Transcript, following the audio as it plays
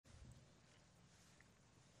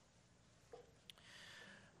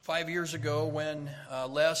5 years ago, when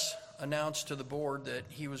Les announced to the board that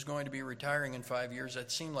he was going to be retiring in 5 years,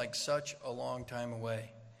 that seemed like such a long time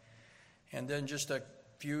away. And then just a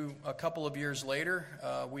couple of years later,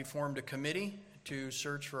 we formed a committee to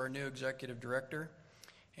search for our new executive director,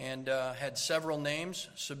 and had several names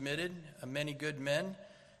submitted. Many good men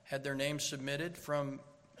had their names submitted from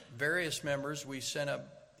various members. We sent an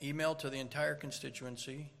email to the entire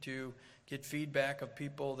constituency to get feedback of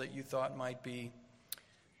people that you thought might be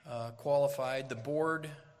qualified. The board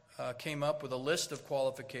came up with a list of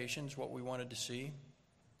qualifications, what we wanted to see,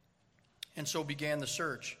 and so began the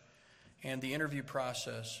search and the interview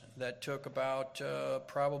process that took about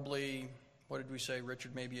probably, what did we say,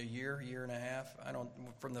 Richard, maybe a year and a half?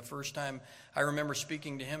 From the first time, I remember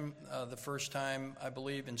speaking to him the first time, I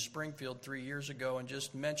believe, in Springfield 3 years ago, and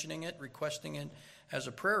just mentioning it, requesting it as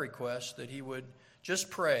a prayer request, that he would just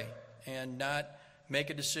pray and not make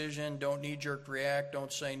a decision, don't knee-jerk react,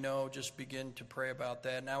 don't say no, just begin to pray about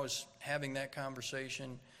that. And I was having that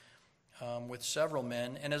conversation with several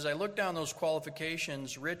men. And as I looked down those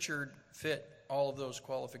qualifications, Richard fit all of those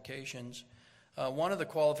qualifications. One of the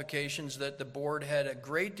qualifications that the board had a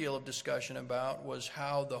great deal of discussion about was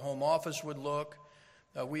how the home office would look.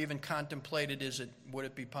 We even contemplated, would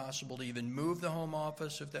it be possible to even move the home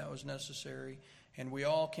office if that was necessary? And we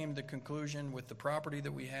all came to the conclusion, with the property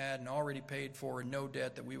that we had and already paid for and no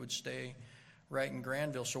debt, that we would stay right in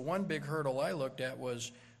Granville. So one big hurdle I looked at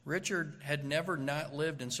was Richard had never not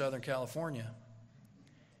lived in Southern California,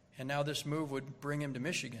 and now this move would bring him to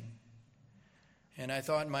Michigan. And I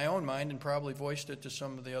thought in my own mind, and probably voiced it to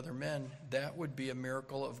some of the other men, that would be a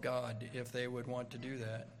miracle of God if they would want to do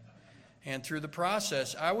that. And through the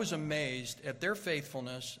process, I was amazed at their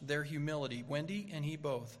faithfulness, their humility, Wendy and he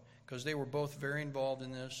both, because they were both very involved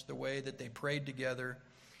in this, the way that they prayed together,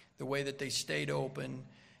 the way that they stayed open,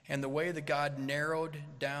 and the way that God narrowed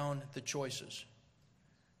down the choices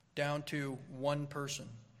down to one person.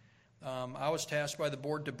 I was tasked by the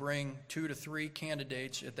board to bring 2 to 3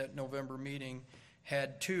 candidates at that November meeting,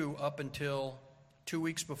 had 2 up until 2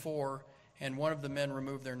 weeks before, and one of the men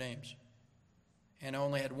removed their names. And I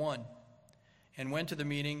only had 1. And went to the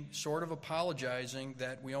meeting sort of apologizing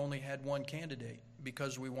that we only had 1 candidate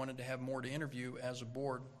because we wanted to have more to interview as a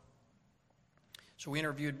board. So we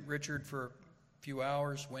interviewed Richard for a few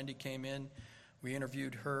hours. Wendy came in. We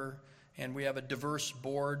interviewed her. And we have a diverse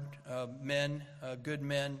board of men, good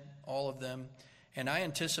men, all of them. And I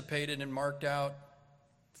anticipated and marked out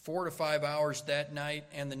 4 to 5 hours that night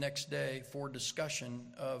and the next day for discussion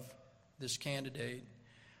of this candidate.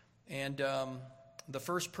 And the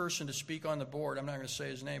first person to speak on the board, I'm not going to say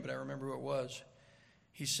his name, but I remember who it was.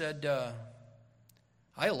 He said,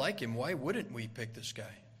 I like him. Why wouldn't we pick this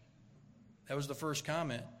guy? That was the first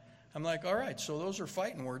comment. I'm like, all right, so those are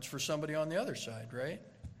fighting words for somebody on the other side, right?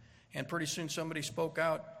 And pretty soon somebody spoke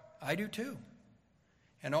out, I do too.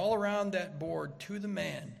 And all around that board, to the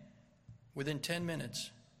man, within 10 minutes,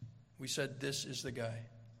 we said, this is the guy.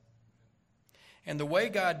 And the way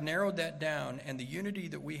God narrowed that down and the unity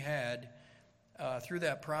that we had through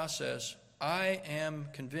that process, I am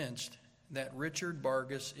convinced that Richard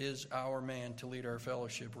Bargus is our man to lead our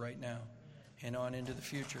fellowship right now and on into the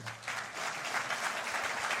future.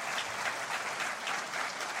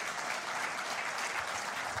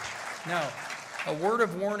 Now, a word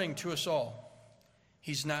of warning to us all.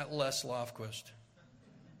 He's not Les Lofquist.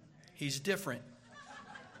 He's different.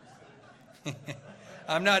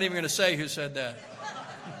 I'm not even going to say who said that.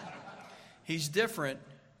 He's different,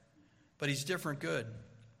 but he's different good.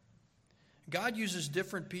 God uses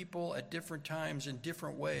different people at different times in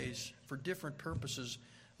different ways for different purposes.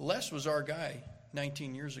 Les was our guy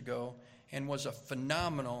 19 years ago and was a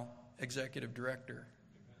phenomenal executive director.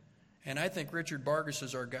 And I think Richard Bargus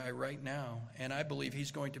is our guy right now, and I believe he's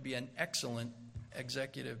going to be an excellent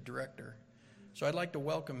executive director. So I'd like to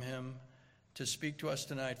welcome him to speak to us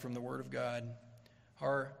tonight from the Word of God.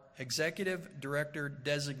 Our executive director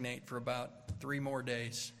designate for about 3 more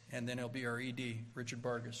days, and then he'll be our ED, Richard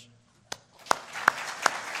Bargus.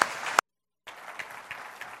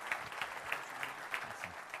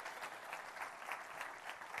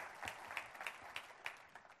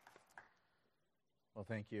 Well,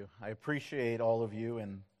 thank you. I appreciate all of you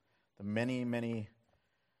and the many, many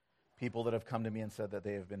people that have come to me and said that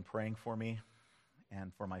they have been praying for me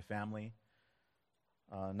and for my family.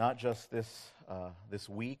 Not just this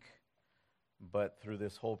week, but through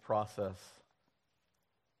this whole process.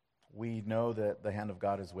 We know that the hand of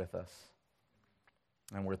God is with us,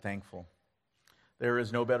 and we're thankful. There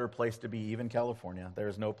is no better place to be, even California. There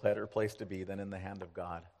is no better place to be than in the hand of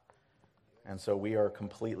God. And so we are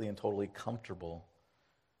completely and totally comfortable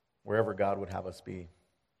wherever God would have us be.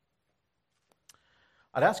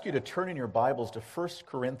 I'd ask you to turn in your Bibles to 1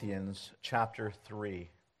 Corinthians chapter 3.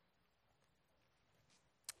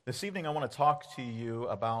 This evening I want to talk to you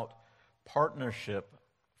about partnership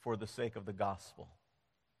for the sake of the gospel.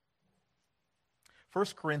 1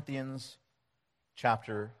 Corinthians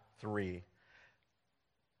chapter 3.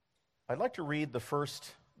 I'd like to read the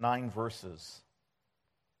first 9 verses.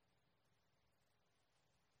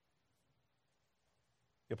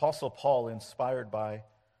 The Apostle Paul, inspired by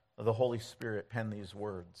the Holy Spirit, penned these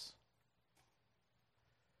words.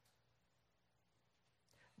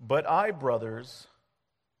 But I, brothers,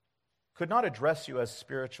 could not address you as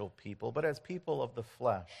spiritual people, but as people of the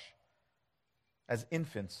flesh, as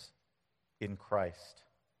infants in Christ.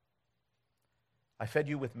 I fed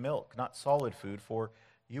you with milk, not solid food, for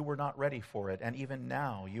you were not ready for it, and even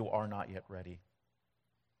now you are not yet ready.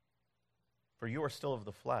 For you are still of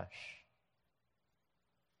the flesh.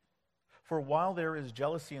 For while there is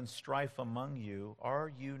jealousy and strife among you, are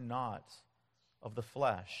you not of the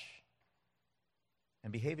flesh,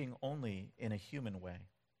 and behaving only in a human way?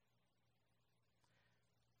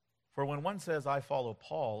 For when one says, I follow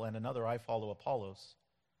Paul, and another, I follow Apollos,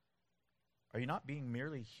 are you not being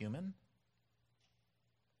merely human?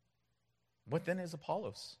 What then is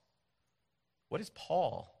Apollos? What is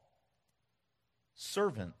Paul?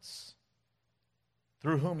 Servants,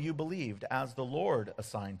 through whom you believed, as the Lord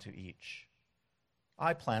assigned to each.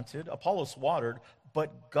 I planted, Apollos watered,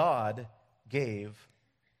 but God gave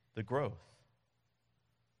the growth.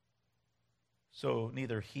 So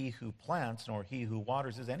neither he who plants nor he who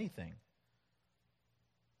waters is anything,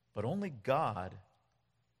 but only God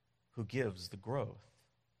who gives the growth.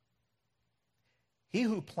 He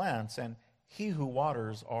who plants and he who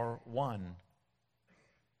waters are one,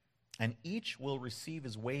 and each will receive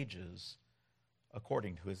his wages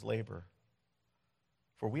according to his labor.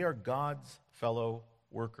 For we are God's fellow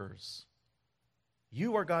workers.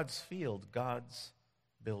 You are God's field, God's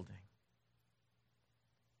building.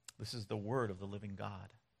 This is the word of the living God.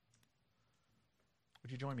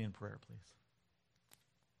 Would you join me in prayer, please?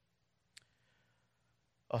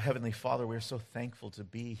 Oh, Heavenly Father, we are so thankful to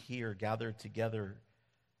be here, gathered together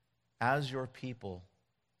as your people.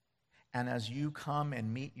 And as you come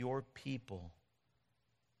and meet your people,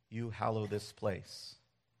 you hallow this place.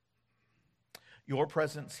 Your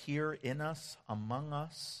presence here in us, among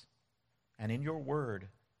us, and in your word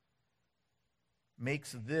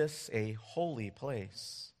makes this a holy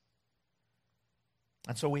place.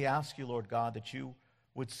 And so we ask you, Lord God, that you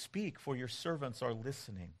would speak, for your servants are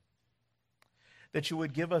listening. That you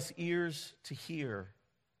would give us ears to hear.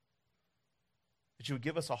 That you would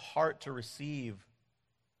give us a heart to receive,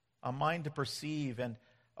 a mind to perceive, and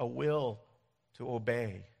a will to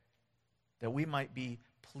obey. That we might be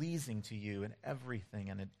pleasing to you in everything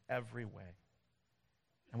and in every way.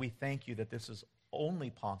 And we thank you that this is only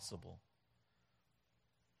possible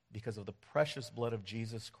because of the precious blood of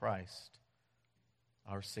Jesus Christ,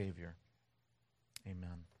 our Savior.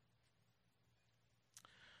 Amen.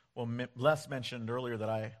 Well, Les mentioned earlier that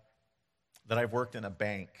I've worked in a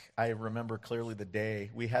bank. I remember clearly the day.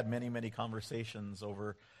 We had many, many conversations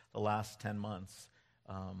over the last 10 months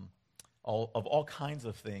of all kinds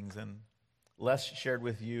of things. And Les shared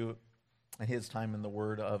with you in his time in the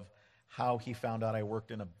Word of how he found out I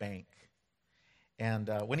worked in a bank. And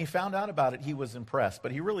when he found out about it, he was impressed.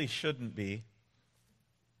 But he really shouldn't be.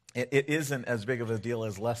 It isn't as big of a deal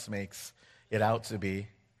as Les makes it out to be.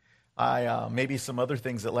 Maybe some other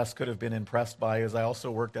things that Les could have been impressed by is I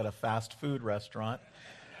also worked at a fast food restaurant.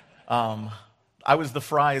 I was the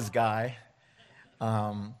fries guy.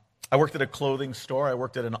 I worked at a clothing store. I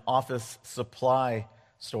worked at an office supply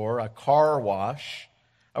store, a car wash.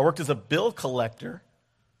 I worked as a bill collector.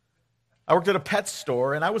 I worked at a pet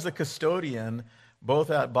store, and I was a custodian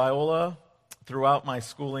both at Biola throughout my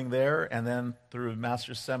schooling there, and then through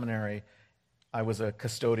Master's Seminary, I was a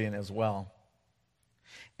custodian as well.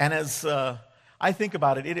 And as I think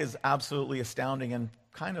about it, it is absolutely astounding and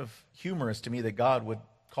kind of humorous to me that God would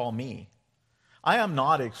call me. I am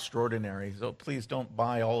not extraordinary, so please don't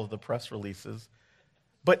buy all of the press releases.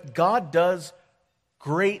 But God does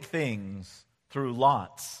great things through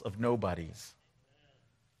lots of nobodies.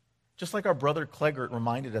 Just like our brother Cleggert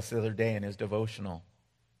reminded us the other day in his devotional.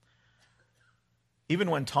 Even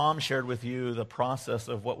when Tom shared with you the process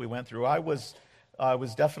of what we went through, I was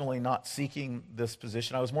definitely not seeking this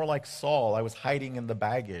position. I was more like Saul. I was hiding in the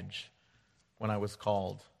baggage when I was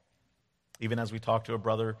called. Even as we talked to a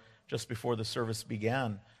brother just before the service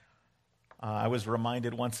began, I was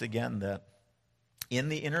reminded once again that in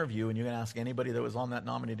the interview, and you can ask anybody that was on that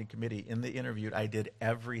nominating committee, in the interview, I did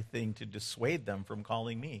everything to dissuade them from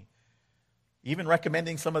calling me. even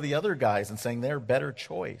recommending some of the other guys and saying they're a better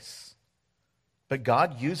choice. But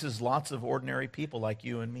God uses lots of ordinary people like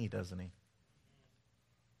you and me, doesn't he?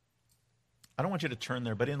 I don't want you to turn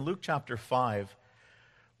there, but in Luke chapter 5,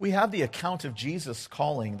 we have the account of Jesus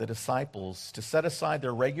calling the disciples to set aside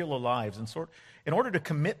their regular lives in order to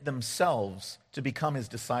commit themselves to become his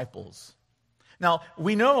disciples. Now,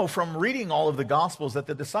 we know from reading all of the Gospels that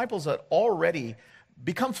the disciples had already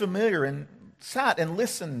become familiar and sat and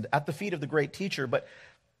listened at the feet of the great teacher, but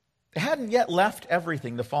they hadn't yet left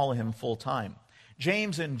everything to follow him full time.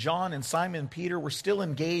 James and John and Simon Peter were still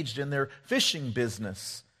engaged in their fishing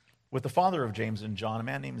business with the father of James and John, a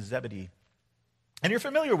man named Zebedee. And you're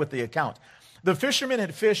familiar with the account. The fishermen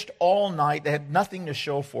had fished all night. They had nothing to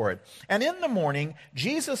show for it. And in the morning,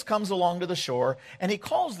 Jesus comes along to the shore, and he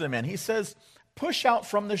calls them in. He says, "Push out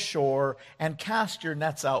from the shore and cast your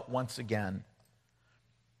nets out once again."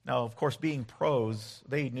 Now, of course, being pros,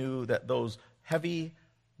 they knew that those heavy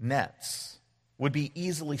nets would be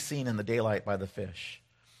easily seen in the daylight by the fish.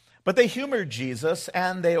 But they humored Jesus,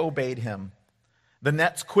 and they obeyed him. The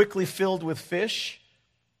nets quickly filled with fish,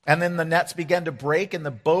 and then the nets began to break, and the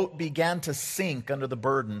boat began to sink under the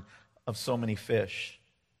burden of so many fish.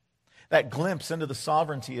 That glimpse into the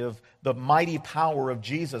sovereignty of the mighty power of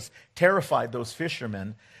Jesus terrified those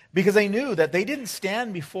fishermen because they knew that they didn't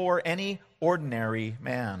stand before any ordinary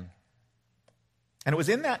man. And it was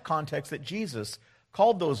in that context that Jesus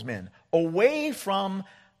called those men away from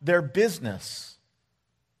their business.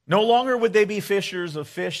 No longer would they be fishers of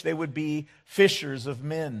fish, they would be fishers of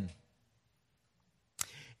men.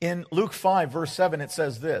 In Luke 5, verse 7, it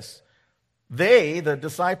says this: They, the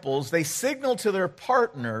disciples, they signaled to their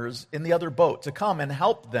partners in the other boat to come and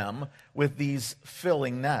help them with these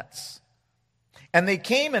filling nets. And they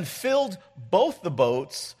came and filled both the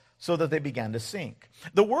boats so that they began to sink.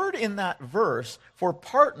 The word in that verse for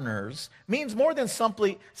partners means more than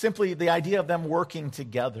simply the idea of them working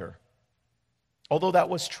together. Although that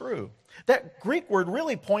was true. That Greek word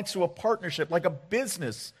really points to a partnership, like a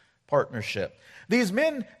business partnership. These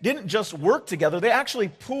men didn't just work together, they actually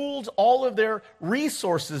pooled all of their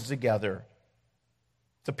resources together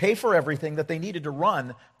to pay for everything that they needed to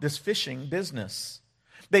run this fishing business.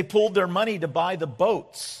 They pooled their money to buy the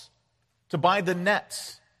boats, to buy the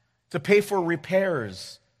nets, to pay for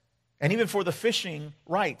repairs, and even for the fishing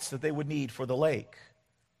rights that they would need for the lake.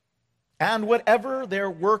 And whatever their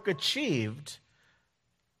work achieved,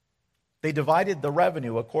 they divided the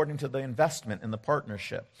revenue according to the investment in the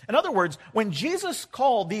partnership. In other words, when Jesus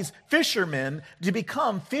called these fishermen to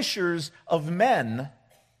become fishers of men,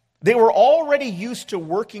 they were already used to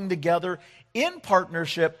working together in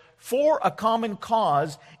partnership for a common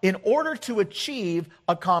cause in order to achieve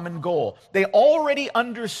a common goal. They already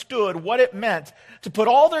understood what it meant to put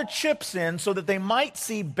all their chips in so that they might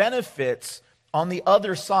see benefits on the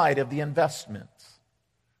other side of the investment.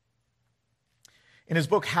 In his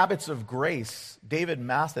book, Habits of Grace, David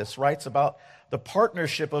Mathis writes about the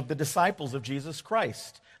partnership of the disciples of Jesus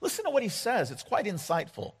Christ. Listen to what he says. It's quite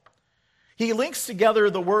insightful. He links together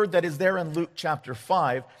the word that is there in Luke chapter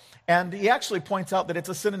 5, and he actually points out that it's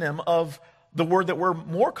a synonym of the word that we're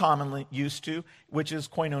more commonly used to, which is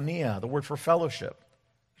koinonia, the word for fellowship.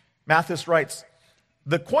 Mathis writes,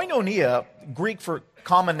 the koinonia, Greek for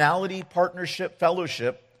commonality, partnership,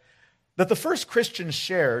 fellowship, that the first Christians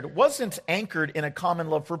shared wasn't anchored in a common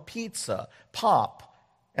love for pizza, pop,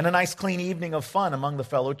 and a nice clean evening of fun among the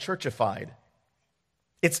fellow churchified.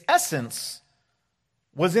 Its essence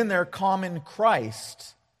was in their common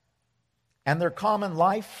Christ and their common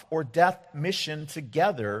life or death mission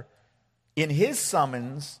together in his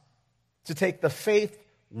summons to take the faith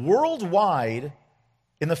worldwide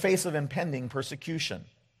in the face of impending persecution.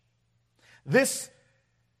 This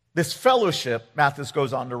fellowship, Mathis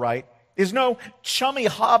goes on to write, is no chummy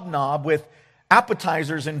hobnob with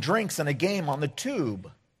appetizers and drinks and a game on the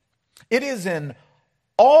tube. It is an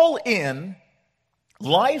all-in,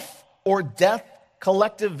 life or death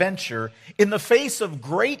collective venture in the face of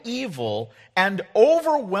great evil and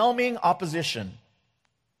overwhelming opposition.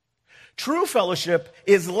 True fellowship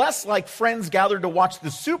is less like friends gathered to watch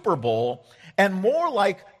the Super Bowl and more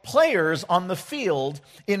like players on the field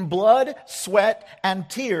in blood, sweat, and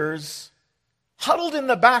tears, huddled in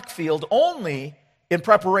the backfield only in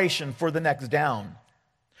preparation for the next down.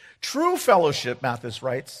 True fellowship, Mathis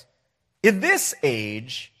writes, in this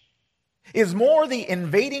age is more the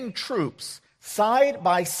invading troops side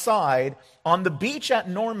by side on the beach at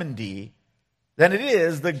Normandy than it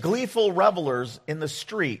is the gleeful revelers in the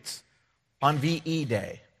streets on VE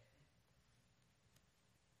Day.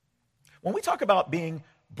 When we talk about being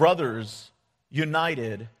brothers,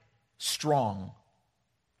 united, strong,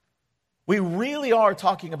 We really are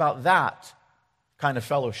talking about that kind of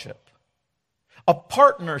fellowship. A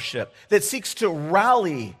partnership that seeks to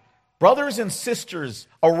rally brothers and sisters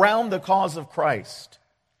around the cause of Christ.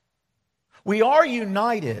 We are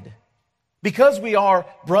united because we are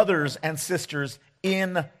brothers and sisters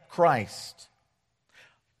in Christ.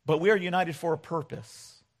 But we are united for a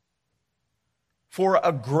purpose, for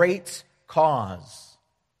a great cause.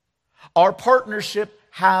 Our partnership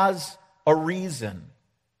has a reason.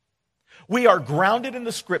 We are grounded in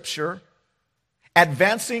the Scripture,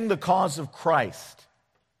 advancing the cause of Christ.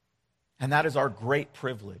 And that is our great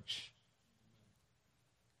privilege.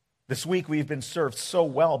 This week we've been served so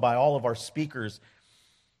well by all of our speakers,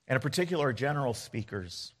 and in particular our general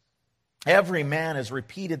speakers. Every man has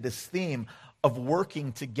repeated this theme of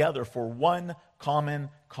working together for one common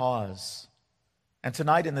cause. And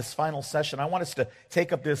tonight in this final session, I want us to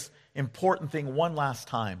take up this important thing one last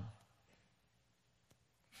time.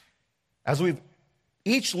 As we've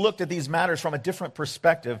each looked at these matters from a different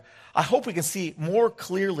perspective, I hope we can see more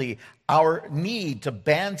clearly our need to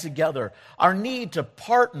band together, our need to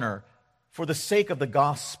partner for the sake of the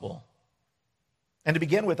gospel. And to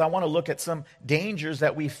begin with, I want to look at some dangers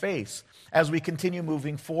that we face as we continue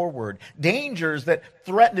moving forward. Dangers that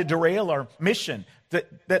threaten to derail our mission,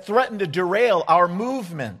 that threaten to derail our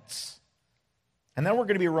movements. And then we're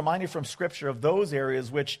going to be reminded from Scripture of those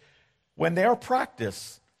areas which, when they are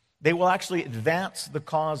practiced, they will actually advance the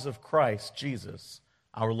cause of Christ Jesus,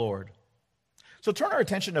 our Lord. So turn our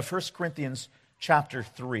attention to 1 Corinthians chapter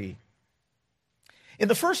 3. In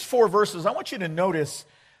the first 4 verses, I want you to notice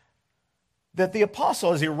that the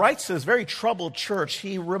apostle, as he writes to this very troubled church,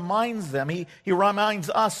 he reminds them, he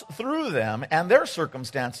reminds us through them and their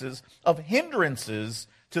circumstances of hindrances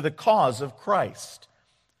to the cause of Christ.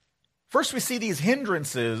 First, we see these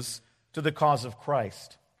hindrances to the cause of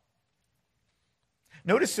Christ.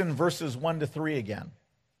 Notice in verses 1 to 3 again,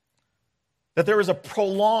 that there is a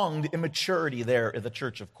prolonged immaturity there in the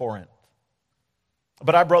church of Corinth.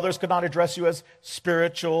 But our brothers could not address you as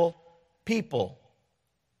spiritual people,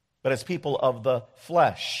 but as people of the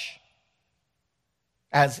flesh,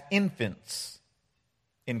 as infants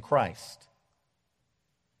in Christ.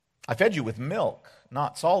 I fed you with milk,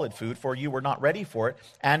 not solid food, for you were not ready for it,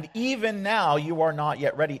 and even now you are not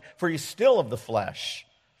yet ready, for you still of the flesh.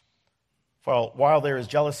 For while there is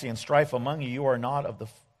jealousy and strife among you, are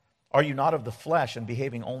you not of the flesh and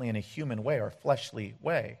behaving only in a human way or fleshly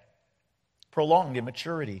way? Prolonged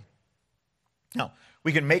immaturity. Now,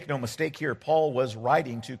 we can make no mistake here, Paul was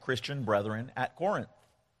writing to Christian brethren at Corinth.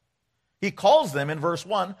 He calls them in verse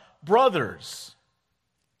 1, brothers.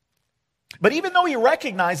 But even though he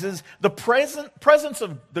recognizes the presence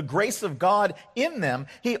of the grace of God in them,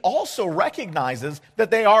 he also recognizes that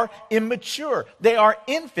they are immature. They are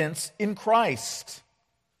infants in Christ.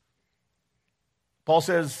 Paul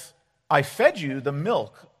says, I fed you the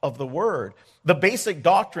milk of the word, the basic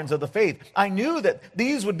doctrines of the faith. I knew that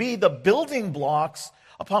these would be the building blocks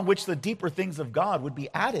upon which the deeper things of God would be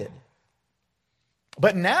added.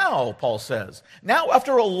 But now, Paul says, now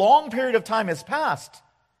after a long period of time has passed,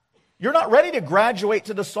 you're not ready to graduate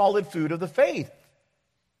to the solid food of the faith.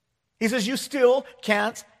 He says you still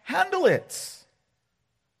can't handle it.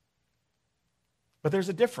 But there's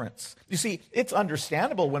a difference. You see, it's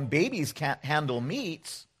understandable when babies can't handle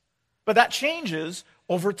meat, but that changes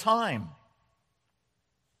over time.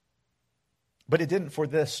 But it didn't for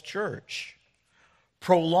this church.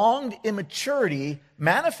 Prolonged immaturity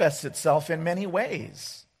manifests itself in many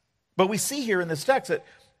ways. But we see here in this text that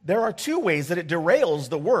there are 2 ways that it derails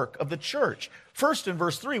the work of the church. First, in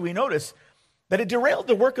verse 3, we notice that it derailed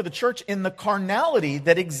the work of the church in the carnality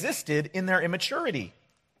that existed in their immaturity.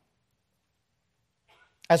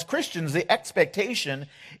 As Christians, the expectation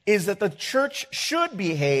is that the church should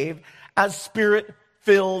behave as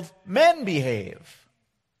Spirit-filled men behave.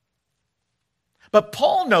 But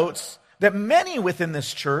Paul notes that many within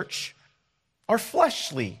this church are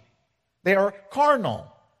fleshly. They are carnal.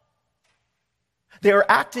 They are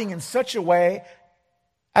acting in such a way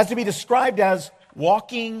as to be described as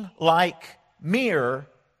walking like mere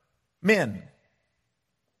men.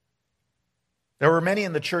 There were many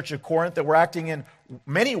in the church of Corinth that were acting in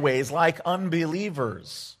many ways like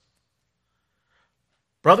unbelievers.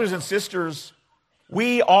 Brothers and sisters,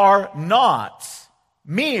 we are not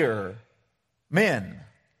mere men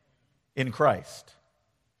in Christ.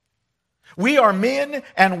 We are men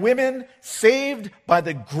and women saved by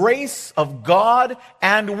the grace of God,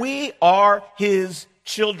 and we are His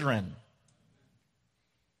children.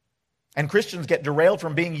 And Christians get derailed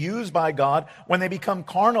from being used by God when they become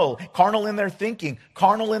carnal in their thinking,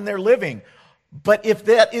 carnal in their living. But if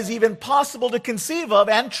that is even possible to conceive of,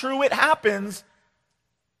 and true it happens,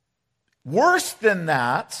 worse than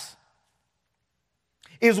that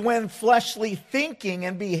is when fleshly thinking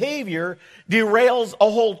and behavior derails a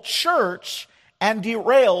whole church and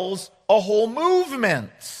derails a whole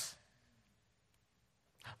movement.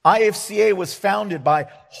 IFCA was founded by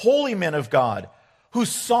holy men of God who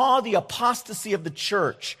saw the apostasy of the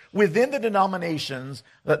church within the denominations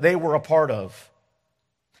that they were a part of.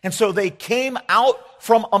 And so they came out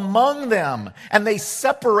from among them and they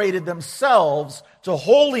separated themselves to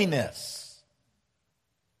holiness.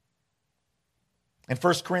 In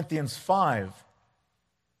 1 Corinthians 5,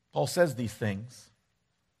 Paul says these things.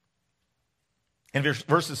 In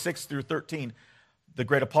verses 6 through 13, the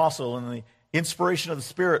great apostle in the inspiration of the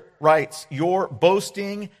Spirit writes, "Your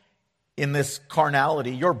boasting in this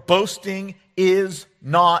carnality, your boasting is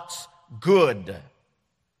not good.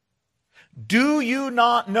 Do you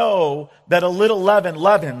not know that a little leaven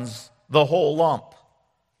leavens the whole lump?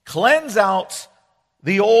 Cleanse out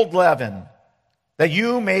the old leaven, that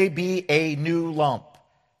you may be a new lump,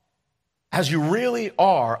 as you really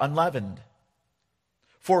are unleavened.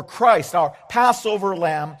 For Christ, our Passover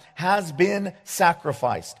lamb, has been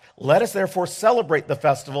sacrificed. Let us therefore celebrate the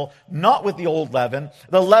festival, not with the old leaven,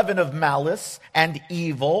 the leaven of malice and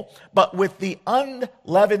evil, but with the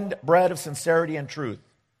unleavened bread of sincerity and truth.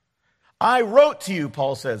 I wrote to you,"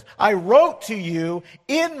 Paul says, "I wrote to you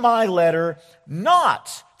in my letter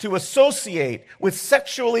not to associate with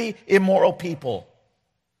sexually immoral people."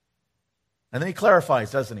 And then he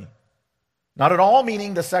clarifies, doesn't he? Not at all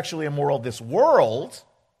meaning the sexually immoral of this world,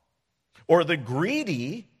 or the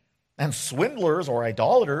greedy and swindlers or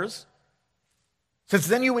idolaters, since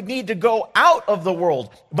then you would need to go out of the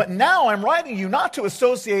world. But now I'm writing you not to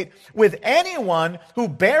associate with anyone who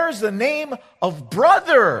bears the name of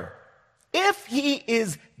brother, if he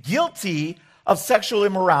is guilty of sexual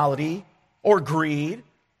immorality or greed,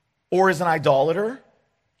 or is an idolater,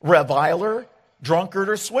 reviler, drunkard,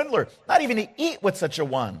 or swindler, not even to eat with such a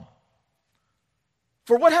one.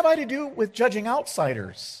 For what have I to do with judging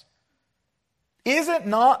outsiders? Is it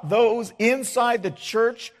not those inside the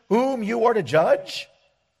church whom you are to judge?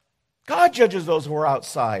 God judges those who are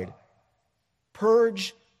outside.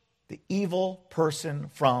 Purge the evil person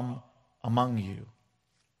from among you.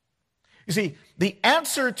 You see, the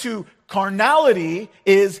answer to carnality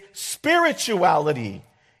is spirituality.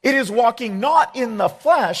 It is walking not in the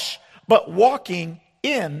flesh, but walking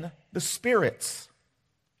in the spirits.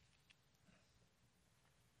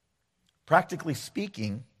 Practically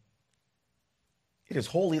speaking, it is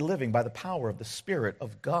holy living by the power of the Spirit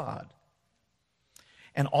of God.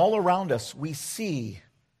 And all around us, we see,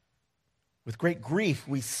 with great grief,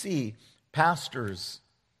 we see pastors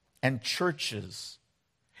and churches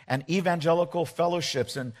and evangelical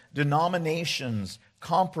fellowships and denominations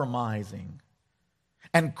compromising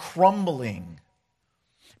and crumbling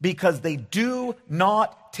because they do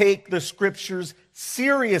not take the Scriptures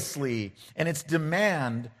seriously and its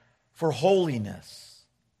demand for holiness.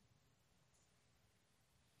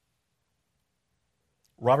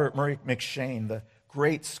 Robert Murray McCheyne, the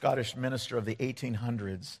great Scottish minister of the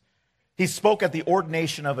 1800s, he spoke at the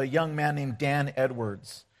ordination of a young man named Dan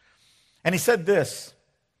Edwards. And he said this,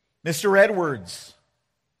 "Mr. Edwards,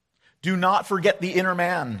 do not forget the inner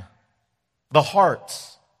man, the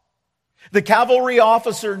heart. The cavalry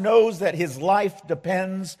officer knows that his life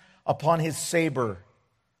depends upon his saber,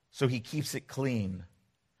 so he keeps it clean.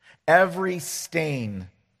 Every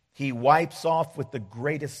stain he wipes off with the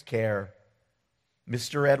greatest care.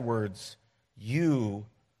 Mr. Edwards, you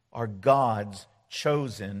are God's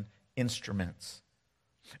chosen instruments.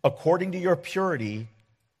 According to your purity,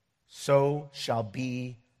 so shall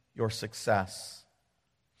be your success.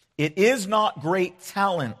 It is not great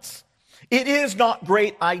talent. It is not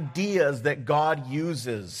great ideas that God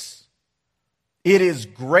uses. It is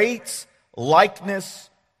great likeness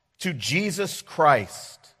to Jesus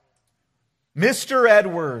Christ. Mr.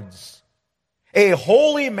 Edwards, a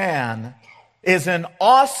holy man, is an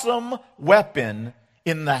awesome weapon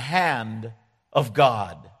in the hand of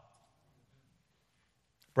God."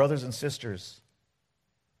 Brothers and sisters,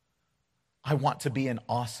 I want to be an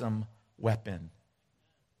awesome weapon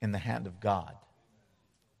in the hand of God.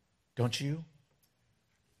 Don't you?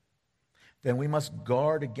 Then we must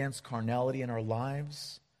guard against carnality in our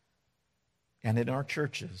lives and in our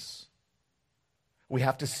churches. We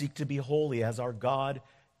have to seek to be holy as our God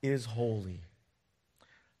is holy,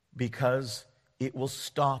 because it will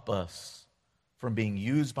stop us from being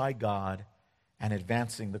used by God and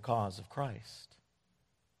advancing the cause of Christ.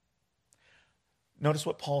 Notice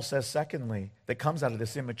what Paul says secondly that comes out of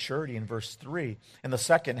this immaturity in verse 3. In the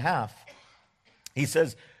second half, He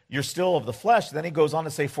says, you're still of the flesh. Then he goes on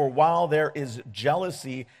to say, for while there is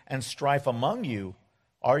jealousy and strife among you,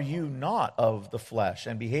 are you not of the flesh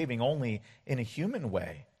and behaving only in a human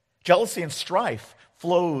way? Jealousy and strife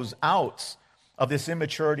flows out of this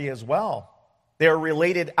immaturity as well. They are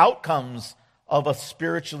related outcomes of a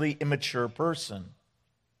spiritually immature person.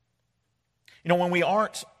 You know, when we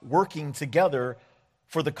aren't working together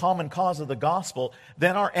for the common cause of the gospel,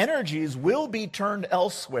 then our energies will be turned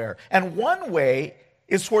elsewhere. And one way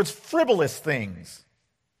is towards frivolous things.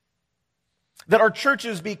 That our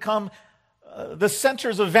churches become the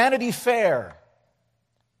centers of Vanity Fair.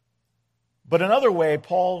 But another way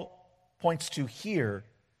Paul points to here,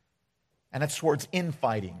 and it's towards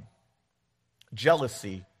infighting,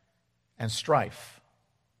 jealousy, and strife.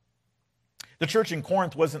 The church in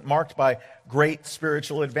Corinth wasn't marked by great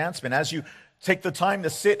spiritual advancement. As you take the time to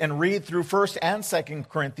sit and read through 1st and 2nd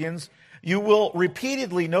Corinthians, you will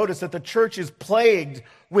repeatedly notice that the church is plagued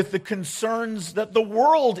with the concerns that the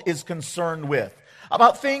world is concerned with,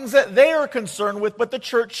 about things that they are concerned with, but the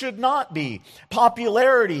church should not be.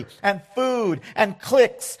 Popularity and food and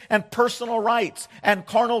cliques and personal rights and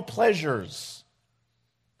carnal pleasures.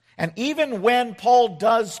 And even when Paul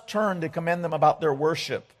does turn to commend them about their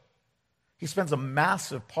worship, he spends a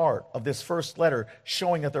massive part of this first letter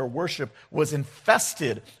showing that their worship was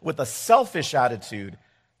infested with a selfish attitude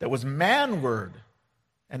that was manward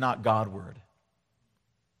and not Godward.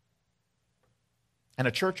 And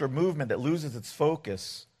a church or movement that loses its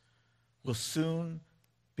focus will soon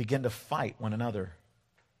begin to fight one another.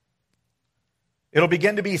 It'll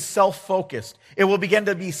begin to be self-focused. It will begin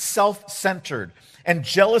to be self-centered. And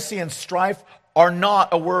jealousy and strife are not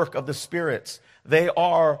a work of the spirits. They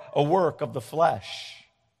are a work of the flesh.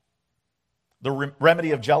 The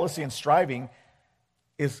remedy of jealousy and striving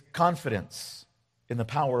is confidence in the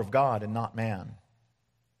power of God and not man.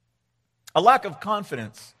 A lack of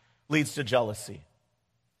confidence leads to jealousy.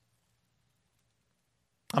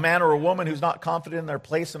 A man or a woman who's not confident in their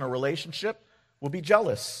place in a relationship will be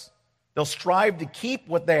jealous. They'll strive to keep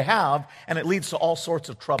what they have, and it leads to all sorts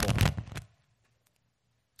of trouble.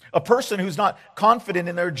 A person who's not confident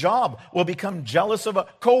in their job will become jealous of a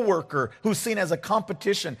coworker who's seen as a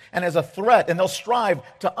competition and as a threat, and they'll strive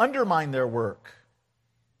to undermine their work.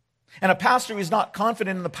 And a pastor who's not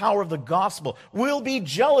confident in the power of the gospel will be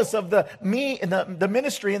jealous of the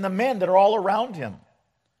ministry and the men that are all around him.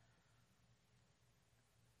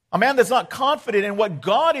 A man that's not confident in what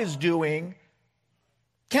God is doing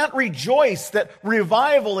can't rejoice that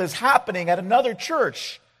revival is happening at another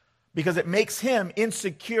church because it makes him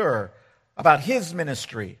insecure about his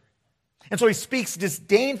ministry. And so he speaks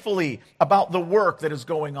disdainfully about the work that is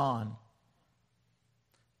going on.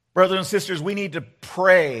 Brothers and sisters, we need to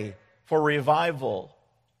pray for revival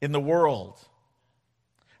in the world.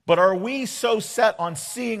 But are we so set on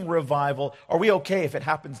seeing revival, are we okay if it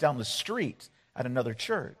happens down the street at another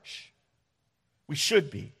church? We should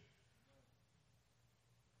be.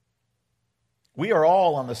 We are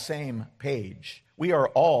all on the same page. We are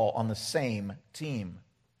all on the same team.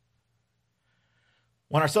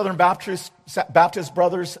 When our Southern Baptist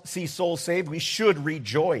brothers see souls saved, we should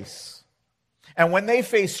rejoice. And when they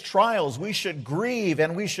face trials, we should grieve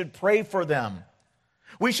and we should pray for them.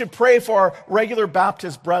 We should pray for our regular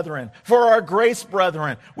Baptist brethren, for our grace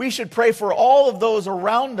brethren. We should pray for all of those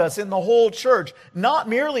around us in the whole church, not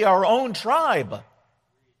merely our own tribe.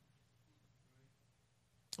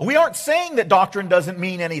 We aren't saying that doctrine doesn't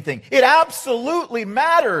mean anything. It absolutely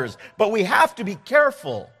matters, but we have to be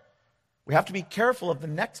careful. We have to be careful of the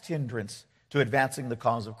next hindrance to advancing the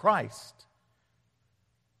cause of Christ.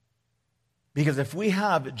 Because if we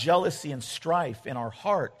have jealousy and strife in our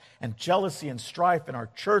heart, and jealousy and strife in our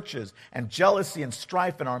churches, and jealousy and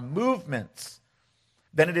strife in our movements,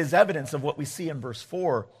 then it is evidence of what we see in verse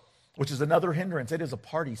 4, which is another hindrance. It is a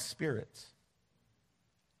party spirit.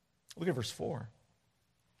 Look at verse 4.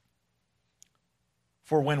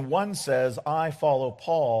 For when one says, I follow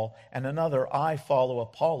Paul, and another, I follow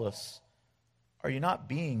Apollos, are you not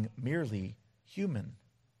being merely human?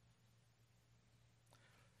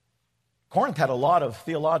 Corinth had a lot of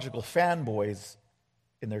theological fanboys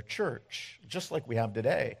in their church, just like we have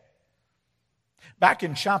today. Back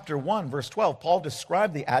in chapter 1, verse 12, Paul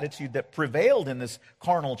described the attitude that prevailed in this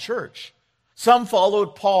carnal church. Some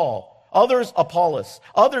followed Paul, others Apollos,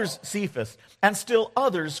 others Cephas, and still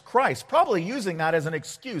others Christ, probably using that as an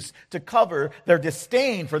excuse to cover their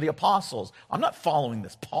disdain for the apostles. I'm not following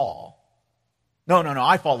this Paul. No,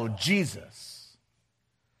 I follow Jesus.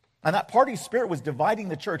 And that party spirit was dividing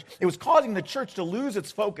the church. It was causing the church to lose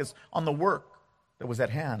its focus on the work that was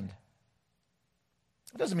at hand.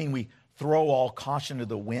 It doesn't mean we throw all caution to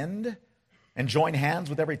the wind, and join hands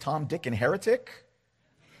with every Tom, Dick, and heretic.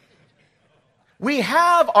 We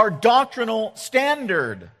have our doctrinal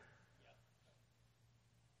standard.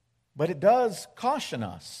 But it does caution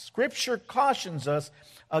us. Scripture cautions us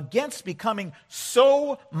against becoming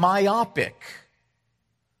so myopic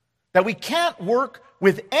that we can't work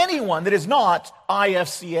with anyone that is not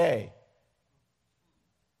IFCA.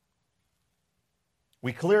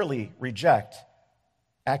 We clearly reject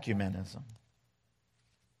ecumenism.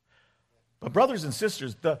 But brothers and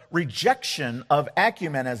sisters, the rejection of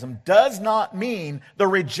ecumenism does not mean the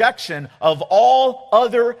rejection of all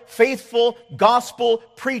other faithful,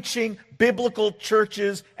 gospel-preaching, biblical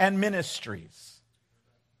churches and ministries.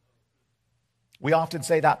 We often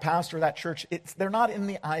say that pastor, that church, they're not in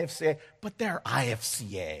the IFCA, but they're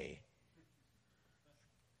IFCA.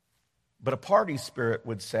 But a party spirit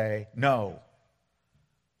would say, no,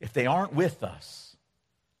 if they aren't with us,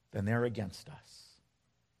 then they're against us.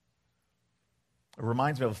 It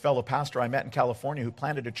reminds me of a fellow pastor I met in California who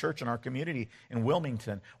planted a church in our community in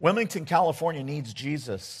Wilmington. Wilmington, California needs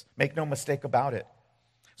Jesus. Make no mistake about it.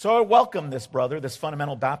 So I welcomed this brother, this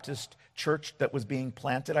fundamental Baptist church that was being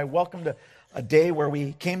planted. I welcomed a day where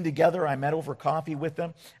we came together. I met over coffee with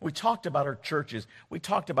them. We talked about our churches. We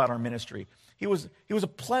talked about our ministry. He was a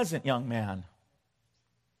pleasant young man.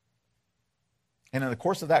 And in the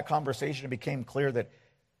course of that conversation, it became clear that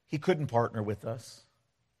he couldn't partner with us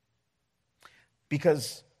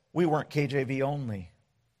because we weren't KJV only.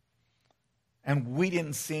 And we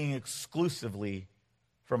didn't sing exclusively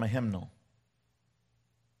from a hymnal.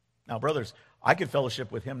 Now, brothers, I could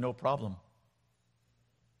fellowship with him, no problem.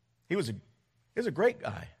 He was a great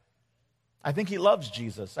guy. I think he loves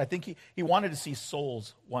Jesus. I think he wanted to see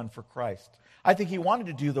souls won for Christ. I think he wanted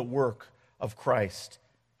to do the work of Christ.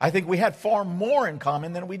 I think we had far more in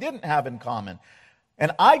common than we didn't have in common.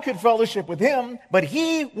 And I could fellowship with him, but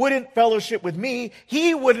he wouldn't fellowship with me.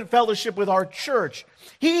 He wouldn't fellowship with our church.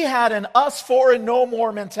 He had an us for and no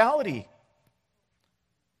more mentality.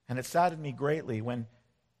 And it saddened me greatly when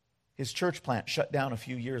his church plant shut down a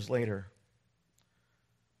few years later,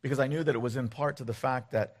 because I knew that it was in part to the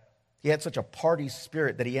fact that he had such a party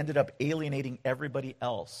spirit that he ended up alienating everybody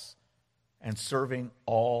else and serving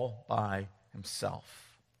all by himself.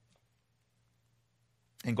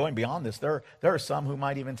 And going beyond this, there are some who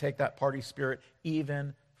might even take that party spirit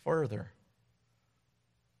even further.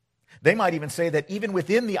 They might even say that even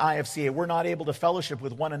within the IFCA, we're not able to fellowship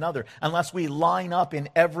with one another unless we line up in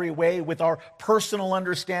every way with our personal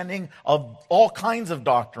understanding of all kinds of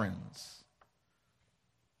doctrines.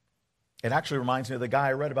 It actually reminds me of the guy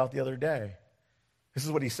I read about the other day. This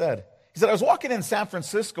is what he said. He said, I was walking in San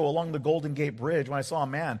Francisco along the Golden Gate Bridge when I saw a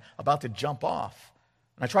man about to jump off.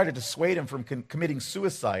 And I tried to dissuade him from committing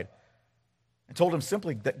suicide and told him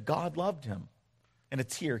simply that God loved him. And a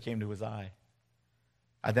tear came to his eye.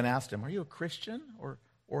 I then asked him, are you a Christian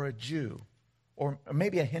or a Jew? Or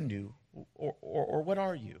maybe a Hindu? Or what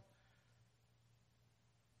are you?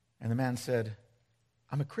 And the man said,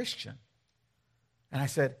 I'm a Christian. And I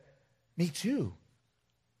said, me too.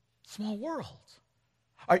 Small world.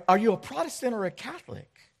 Are you a Protestant or a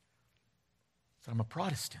Catholic? I said, I'm a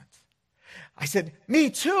Protestant. I said, me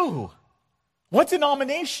too. What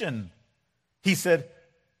denomination? He said,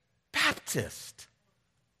 Baptist.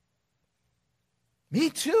 Me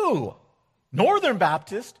too. Northern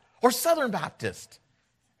Baptist or Southern Baptist?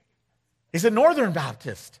 He said, Northern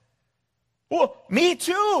Baptist. Well, me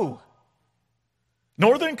too.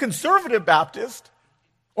 Northern Conservative Baptist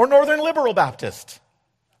or Northern Liberal Baptist?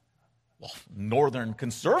 Well, Northern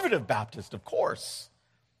Conservative Baptist, of course.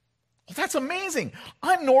 Well, that's amazing.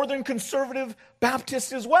 I'm Northern Conservative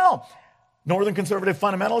Baptist as well. Northern Conservative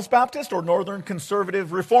Fundamentalist Baptist or Northern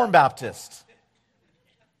Conservative Reformed Baptist?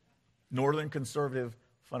 Northern Conservative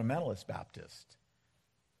Fundamentalist Baptist.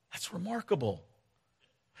 That's remarkable.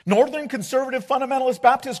 Northern Conservative Fundamentalist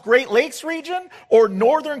Baptist Great Lakes region or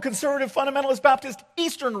Northern Conservative Fundamentalist Baptist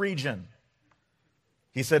Eastern region?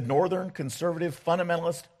 He said Northern Conservative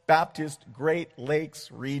Fundamentalist Baptist Great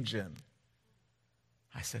Lakes region.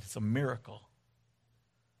 I said, it's a miracle.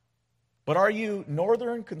 But are you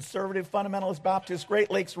Northern Conservative Fundamentalist Baptist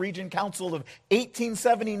Great Lakes Region Council of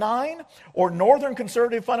 1879 or Northern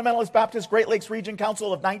Conservative Fundamentalist Baptist Great Lakes Region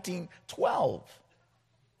Council of 1912?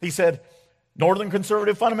 He said, Northern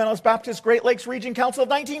Conservative Fundamentalist Baptist Great Lakes Region Council of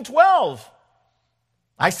 1912.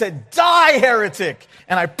 I said, die, heretic!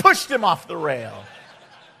 And I pushed him off the rail.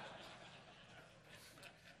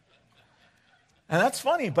 And that's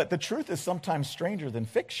funny, but the truth is sometimes stranger than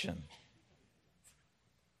fiction.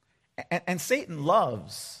 And Satan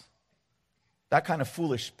loves that kind of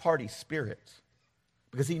foolish party spirit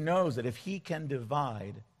because he knows that if he can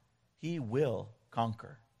divide, He will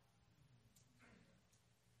conquer.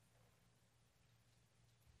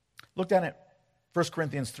 Look down at 1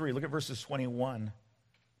 Corinthians 3. Look at verses 21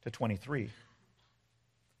 to 23.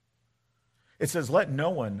 It says, "Let no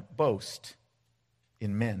one boast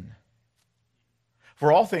in men.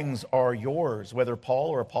 For all things are yours, whether Paul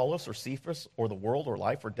or Apollos or Cephas or the world or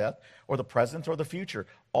life or death or the present or the future.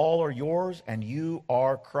 All are yours, and you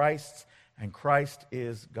are Christ's, and Christ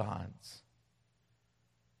is God's."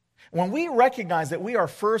 When we recognize that we are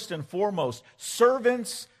first and foremost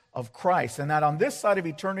servants of Christ, and that on this side of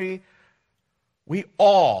eternity, we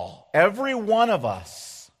all, every one of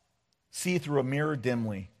us, see through a mirror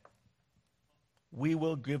dimly, we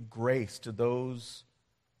will give grace to those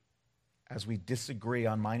as we disagree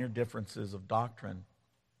on minor differences of doctrine.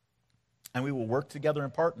 And we will work together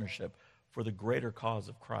in partnership for the greater cause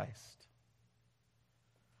of Christ.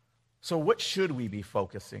 So what should we be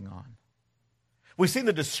focusing on? We've seen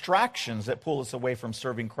the distractions that pull us away from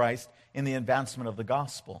serving Christ in the advancement of the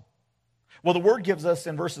gospel. Well, the Word gives us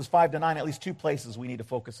in verses 5 to 9 at least two places we need to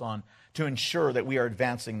focus on to ensure that we are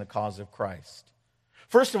advancing the cause of Christ.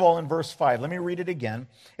 First of all, in verse 5, let me read it again.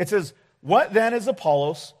 It says, "What then is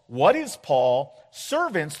Apollos? What is Paul?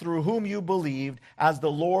 Servants through whom you believed, as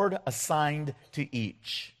the Lord assigned to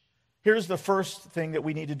each." Here's the first thing that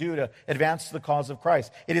we need to do to advance the cause of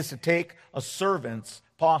Christ. It is to take a servant's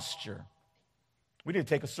posture. We need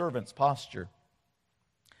to take a servant's posture.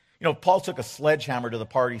 You know, Paul took a sledgehammer to the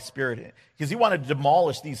party spirit because he wanted to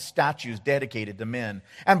demolish these statues dedicated to men.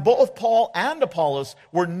 And both Paul and Apollos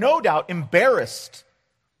were no doubt embarrassed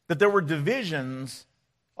that there were divisions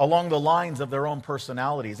along the lines of their own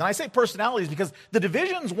personalities. And I say personalities because the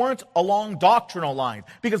divisions weren't along doctrinal lines,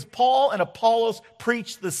 because Paul and Apollos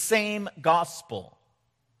preached the same gospel.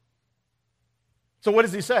 So what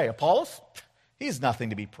does he say? Apollos? He's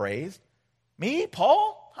nothing to be praised. Me,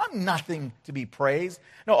 Paul? I'm nothing to be praised.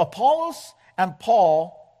 No, Apollos and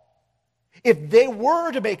Paul, if they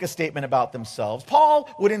were to make a statement about themselves, Paul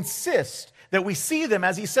would insist that we see them,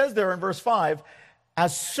 as he says there in verse 5,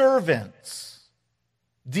 as servants,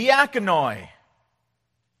 diakonoi,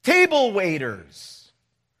 table waiters.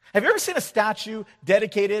 Have you ever seen a statue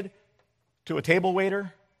dedicated to a table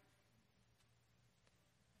waiter?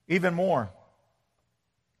 Even more.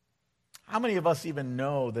 How many of us even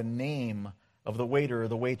know the name of the waiter or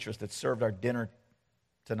the waitress that served our dinner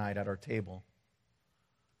tonight at our table?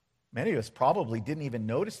 Many of us probably didn't even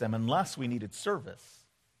notice them unless we needed service,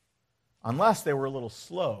 unless they were a little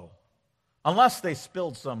slow, unless they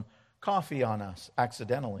spilled some coffee on us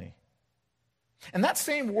accidentally. And that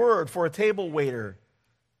same word for a table waiter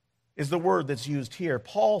is the word that's used here.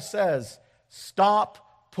 Paul says,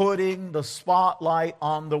 stop putting the spotlight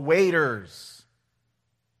on the waiters.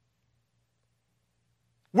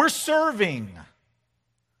 We're serving.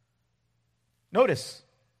 Notice,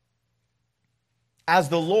 as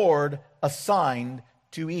the Lord assigned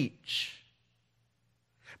to each.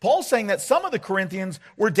 Paul's saying that some of the Corinthians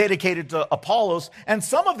were dedicated to Apollos, and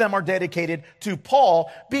some of them are dedicated to Paul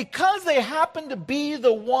because they happened to be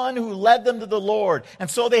the one who led them to the Lord, and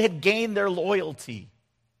so they had gained their loyalty.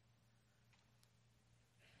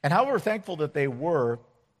 And however thankful that they were,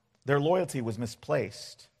 their loyalty was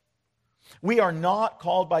misplaced. We are not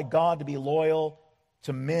called by God to be loyal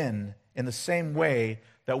to men in the same way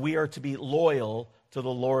that we are to be loyal to the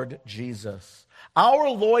Lord Jesus. Our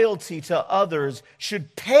loyalty to others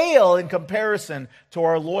should pale in comparison to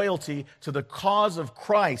our loyalty to the cause of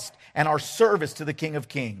Christ and our service to the King of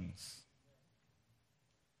Kings.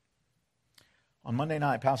 On Monday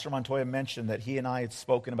night, Pastor Montoya mentioned that he and I had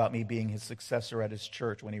spoken about me being his successor at his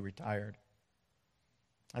church when he retired.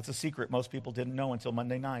 That's a secret most people didn't know until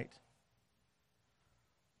Monday night.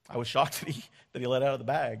 I was shocked that he let out of the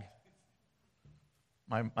bag.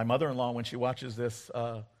 My mother-in-law, when she watches this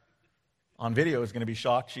on video, is going to be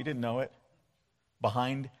shocked. She didn't know it.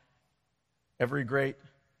 Behind every great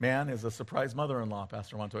man is a surprised mother-in-law,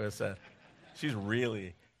 Pastor Montoya said. She's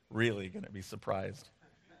really, really going to be surprised.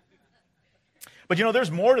 But you know,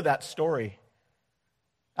 there's more to that story.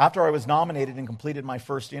 After I was nominated and completed my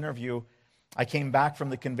first interview, I came back from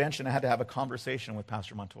the convention. I had to have a conversation with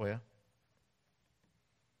Pastor Montoya,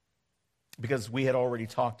 because we had already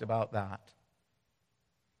talked about that.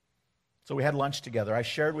 So we had lunch together. I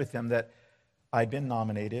shared with him that I'd been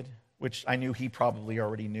nominated, which I knew he probably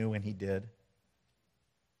already knew, and he did.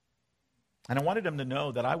 And I wanted him to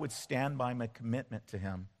know that I would stand by my commitment to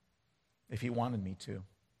him if he wanted me to.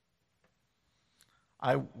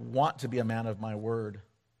 I want to be a man of my word.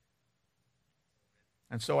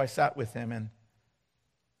 And so I sat with him and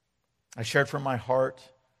I shared from my heart.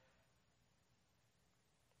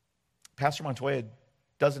 Pastor Montoya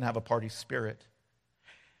doesn't have a party spirit.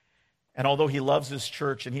 And although he loves his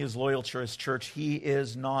church and he is loyal to his church, he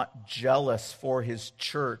is not jealous for his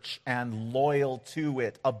church and loyal to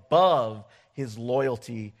it above his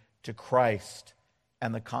loyalty to Christ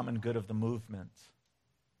and the common good of the movement.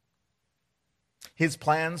 His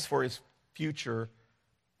plans for his future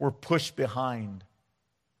were pushed behind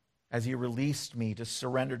as he released me to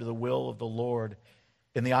surrender to the will of the Lord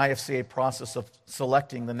in the IFCA process of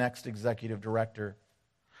selecting the next executive director.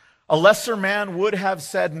 A lesser man would have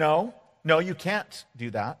said, no, you can't do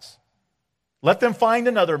that. Let them find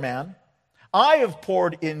another man. I have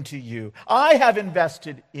poured into you. I have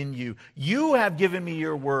invested in you. You have given me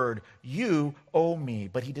your word. You owe me.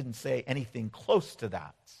 But he didn't say anything close to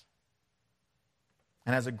that.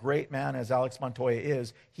 And as a great man as Alex Montoya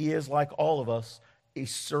is, he is, like all of us, a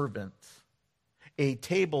servant, a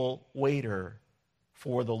table waiter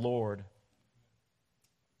for the Lord.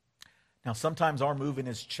 Now, sometimes our movement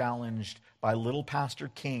is challenged by little pastor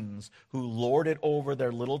kings who lord it over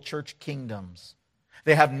their little church kingdoms.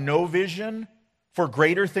 They have no vision for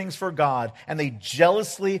greater things for God, and they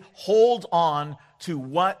jealously hold on to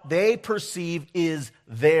what they perceive is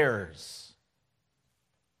theirs.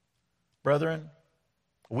 Brethren,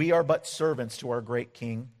 we are but servants to our great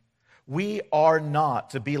King. We are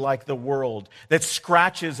not to be like the world that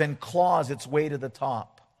scratches and claws its way to the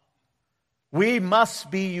top. We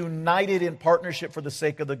must be united in partnership for the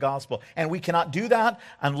sake of the gospel. And we cannot do that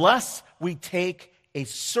unless we take a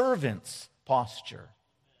servant's posture.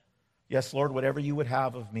 Yes, Lord, whatever you would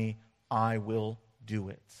have of me, I will do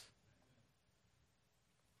it.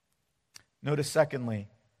 Notice, secondly,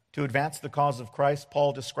 to advance the cause of Christ,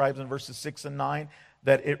 Paul describes in verses 6 and 9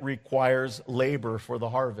 that it requires labor for the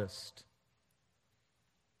harvest.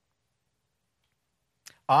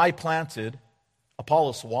 I planted,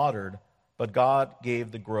 Apollos watered, but God gave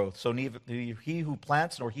the growth. So neither he who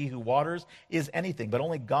plants nor he who waters is anything, but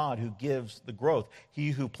only God who gives the growth. He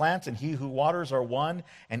who plants and he who waters are one,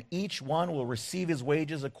 and each one will receive his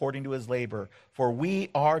wages according to his labor. For we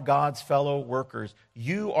are God's fellow workers.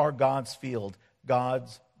 You are God's field,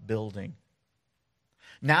 God's building.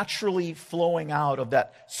 Naturally flowing out of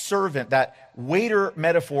that servant, that waiter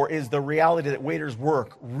metaphor, is the reality that waiters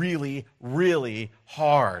work really, really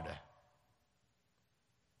hard.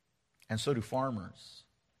 And so do farmers.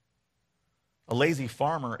 A lazy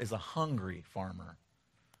farmer is a hungry farmer.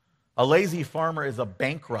 A lazy farmer is a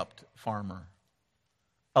bankrupt farmer.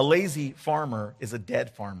 A lazy farmer is a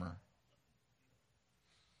dead farmer.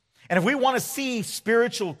 And if we want to see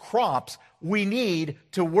spiritual crops, we need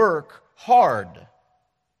to work hard.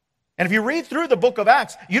 And if you read through the book of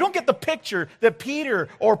Acts, you don't get the picture that Peter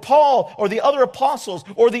or Paul or the other apostles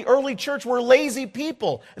or the early church were lazy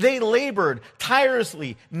people. They labored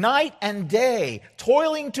tirelessly, night and day,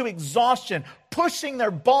 toiling to exhaustion, pushing their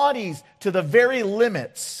bodies to the very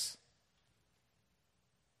limits.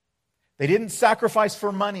 They didn't sacrifice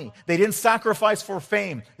for money. They didn't sacrifice for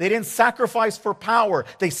fame. They didn't sacrifice for power.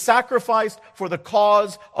 They sacrificed for the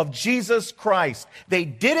cause of Jesus Christ. They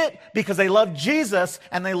did it because they loved Jesus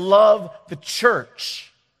and they love the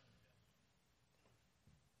church.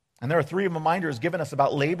 And there are 3 reminders given us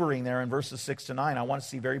about laboring there in verses 6 to 9. I want to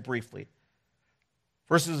see very briefly.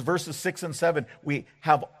 Verses 6 and 7, we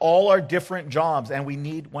have all our different jobs and we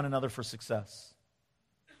need one another for success.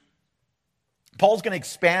 Paul's going to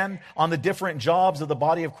expand on the different jobs of the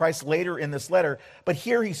body of Christ later in this letter, but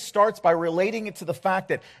here he starts by relating it to the fact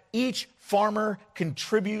that each farmer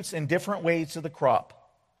contributes in different ways to the crop.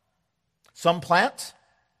 Some plant,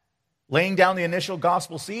 laying down the initial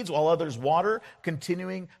gospel seeds, while others water,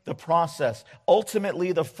 continuing the process.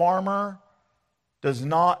 Ultimately, the farmer does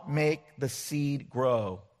not make the seed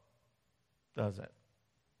grow, does it?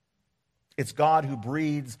 It's God who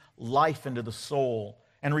breathes life into the soul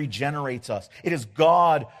and regenerates us. It is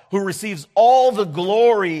God who receives all the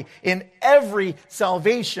glory in every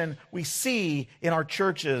salvation we see in our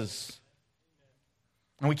churches.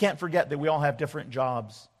 And we can't forget that we all have different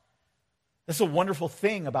jobs. This is a wonderful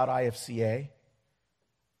thing about IFCA.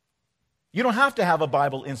 You don't have to have a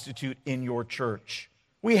Bible Institute in your church.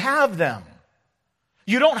 We have them.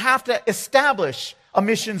 You don't have to establish a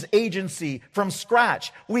missions agency from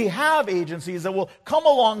scratch. We have agencies that will come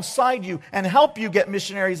alongside you and help you get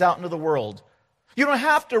missionaries out into the world. You don't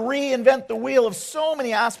have to reinvent the wheel of so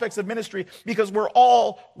many aspects of ministry because we're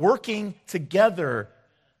all working together.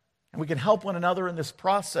 And we can help one another in this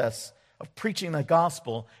process of preaching the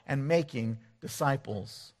gospel and making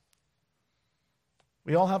disciples.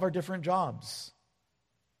 We all have our different jobs,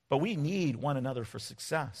 but we need one another for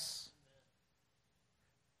success.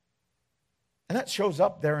 And that shows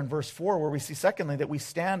up there in verse 4, where we see, secondly, that we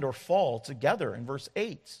stand or fall together in verse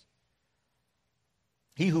 8.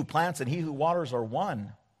 He who plants and he who waters are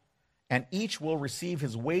one, and each will receive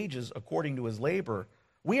his wages according to his labor.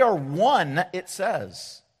 We are one, it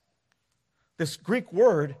says. This Greek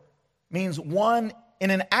word means one in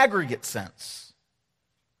an aggregate sense.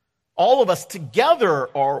 All of us together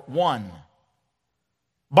are one.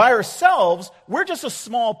 By ourselves, we're just a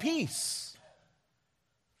small piece.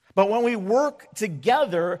 But when we work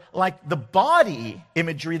together, like the body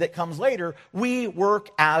imagery that comes later, we work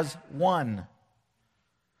as one.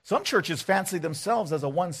 Some churches fancy themselves as a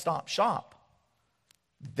one-stop shop.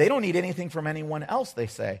 They don't need anything from anyone else, they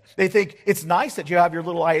say. They think it's nice that you have your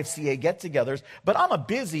little IFCA get-togethers, but I'm a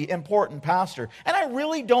busy, important pastor, and I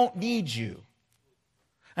really don't need you.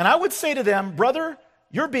 And I would say to them, brother,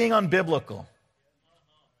 you're being unbiblical.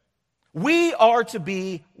 We are to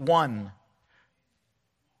be one.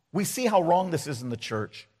 We see how wrong this is in the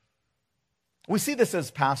church. We see this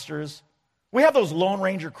as pastors. We have those Lone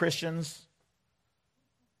Ranger Christians.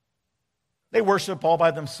 They worship all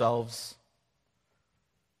by themselves.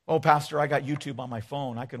 Oh, pastor, I got YouTube on my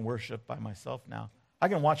phone. I can worship by myself now. I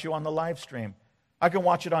can watch you on the live stream. I can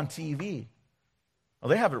watch it on TV. Well,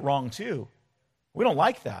 they have it wrong too. We don't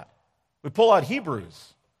like that. We pull out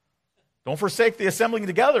Hebrews. Don't forsake the assembling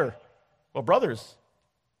together. Well, brothers,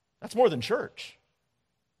 that's more than church.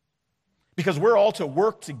 Because we're all to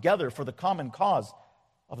work together for the common cause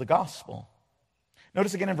of the gospel.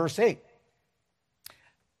 Notice again in verse 8.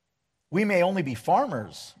 We may only be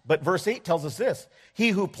farmers, but verse 8 tells us this. He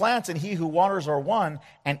who plants and he who waters are one,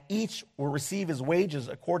 and each will receive his wages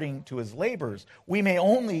according to his labors. We may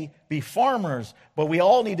only be farmers, but we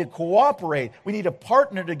all need to cooperate. We need to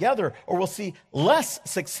partner together, or we'll see less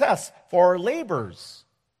success for our labors.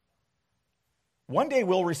 One day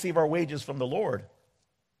we'll receive our wages from the Lord.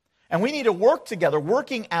 And we need to work together,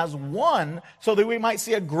 working as one, so that we might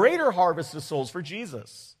see a greater harvest of souls for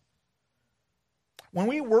Jesus. When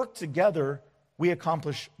we work together, we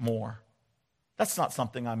accomplish more. That's not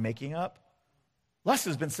something I'm making up. Les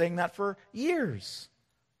has been saying that for years,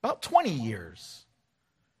 about 20 years.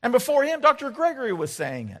 And before him, Dr. Gregory was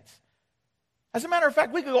saying it. As a matter of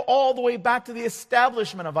fact, we could go all the way back to the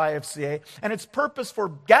establishment of IFCA, and its purpose for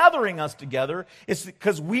gathering us together is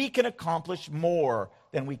because we can accomplish more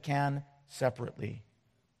than we can separately.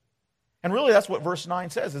 And really that's what verse 9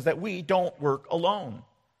 says, is that we don't work alone.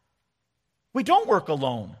 We don't work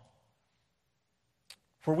alone.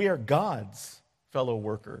 For we are God's fellow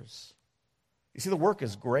workers. You see, the work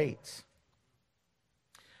is great.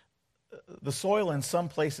 The soil in some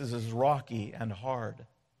places is rocky and hard.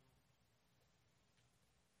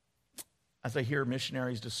 As I hear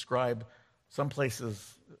missionaries describe some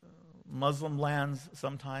places, Muslim lands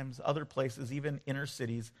sometimes, other places, even inner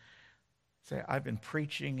cities, say, I've been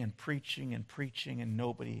preaching and preaching and preaching and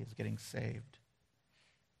nobody is getting saved.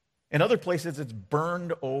 In other places, it's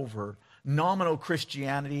burned over. Nominal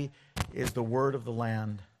Christianity is the word of the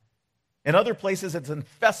land. In other places, it's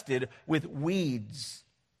infested with weeds.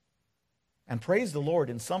 And praise the Lord,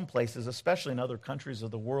 in some places, especially in other countries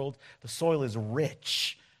of the world, the soil is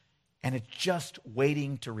rich and it's just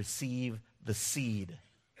waiting to receive the seed.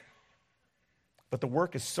 But the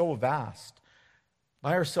work is so vast.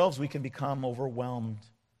 By ourselves, we can become overwhelmed.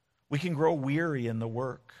 We can grow weary in the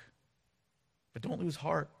work. But don't lose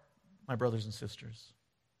heart, my brothers and sisters.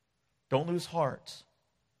 Don't lose heart.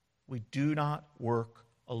 We do not work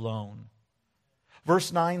alone.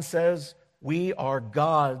 Verse 9 says, we are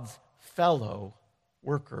God's fellow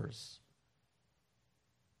workers.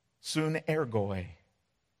 Sun ergoi.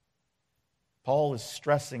 Paul is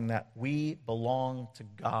stressing that we belong to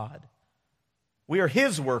God. We are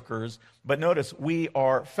his workers, but notice, we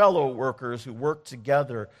are fellow workers who work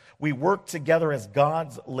together. We work together as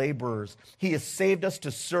God's laborers. He has saved us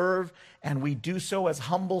to serve, and we do so as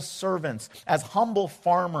humble servants, as humble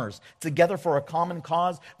farmers, together for a common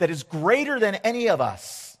cause that is greater than any of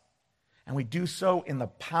us. And we do so in the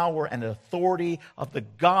power and authority of the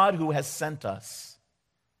God who has sent us.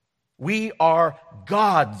 We are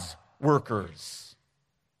God's workers.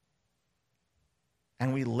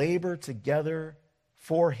 And we labor together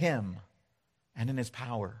for him and in his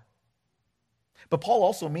power. But Paul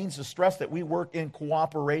also means to stress that we work in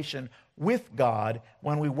cooperation with God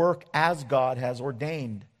when we work as God has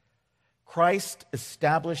ordained. Christ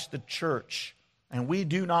established the church, and we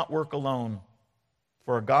do not work alone,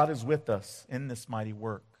 for God is with us in this mighty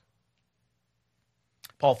work.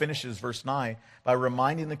 Paul finishes verse 9 by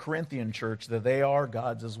reminding the Corinthian church that they are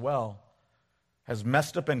God's as well. As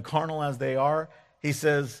messed up and carnal as they are, he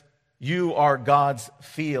says, you are God's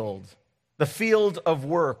field, the field of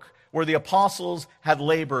work where the apostles had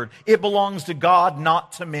labored. It belongs to God,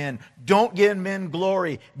 not to men. Don't give men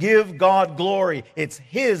glory. Give God glory. It's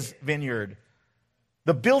His vineyard.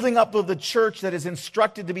 The building up of the church that is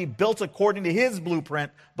instructed to be built according to His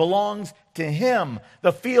blueprint belongs to Him.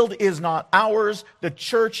 The field is not ours. The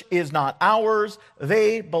church is not ours.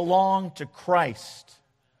 They belong to Christ.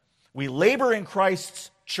 We labor in Christ's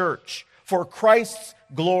church for Christ's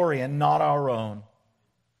glory and not our own.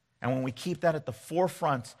 And when we keep that at the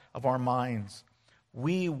forefront of our minds,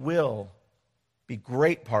 we will be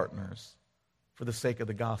great partners for the sake of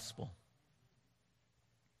the gospel.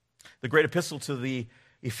 The great epistle to the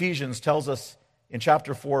Ephesians tells us in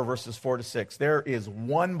chapter 4, verses 4 to 6, there is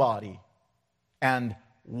one body and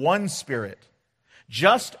one Spirit,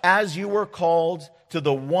 just as you were called to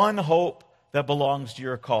the one hope that belongs to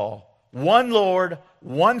your call. One Lord,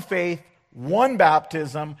 one faith, one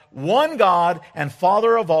baptism, one God and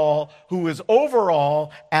Father of all, who is over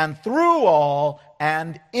all and through all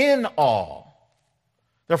and in all.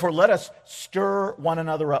 Therefore, let us stir one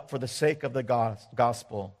another up for the sake of the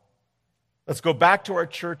gospel. Let's go back to our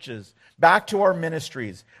churches, back to our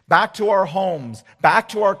ministries, back to our homes, back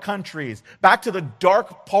to our countries, back to the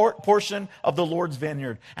dark portion of the Lord's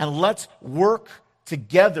vineyard, and let's work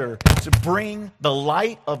together to bring the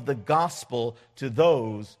light of the gospel to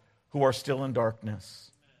those who are still in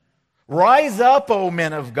darkness. Rise up, O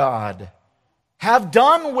men of God. Have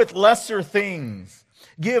done with lesser things.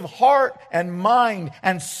 Give heart and mind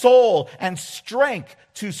and soul and strength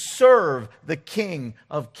to serve the King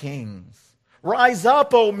of Kings. Rise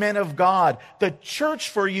up, O men of God. The church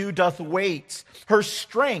for you doth wait. Her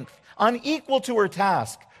strength, unequal to her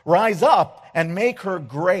task. Rise up and make her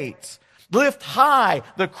great. Lift high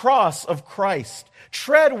the cross of Christ.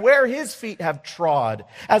 Tread where His feet have trod.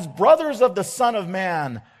 As brothers of the Son of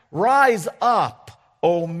Man, rise up,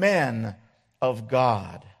 O men of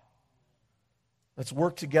God. Let's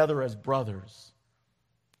work together as brothers,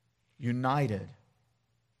 united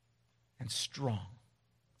and strong.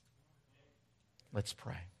 Let's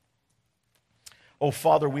pray. Oh,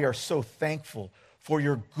 Father, we are so thankful for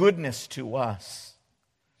your goodness to us.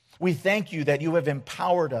 We thank you that you have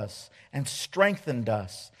empowered us and strengthened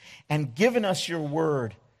us and given us your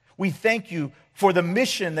word. We thank you for the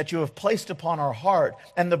mission that you have placed upon our heart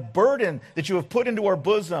and the burden that you have put into our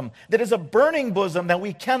bosom, that is a burning bosom that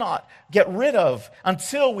we cannot get rid of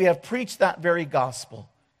until we have preached that very gospel.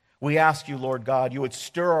 We ask you, Lord God, you would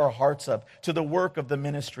stir our hearts up to the work of the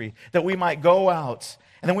ministry, that we might go out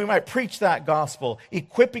and that we might preach that gospel,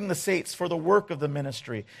 equipping the saints for the work of the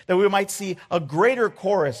ministry, that we might see a greater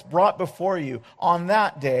chorus brought before you on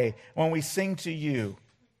that day when we sing to you.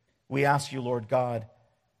 We ask you, Lord God,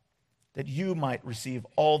 that you might receive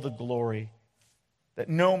all the glory, that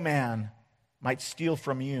no man might steal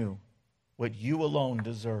from you what you alone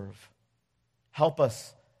deserve. Help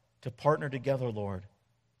us to partner together, Lord,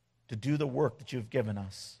 to do the work that you've given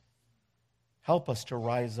us. Help us to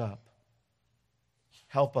rise up.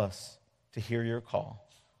 Help us to hear your call.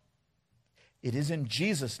 It is in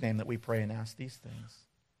Jesus' name that we pray and ask these things.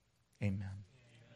 Amen.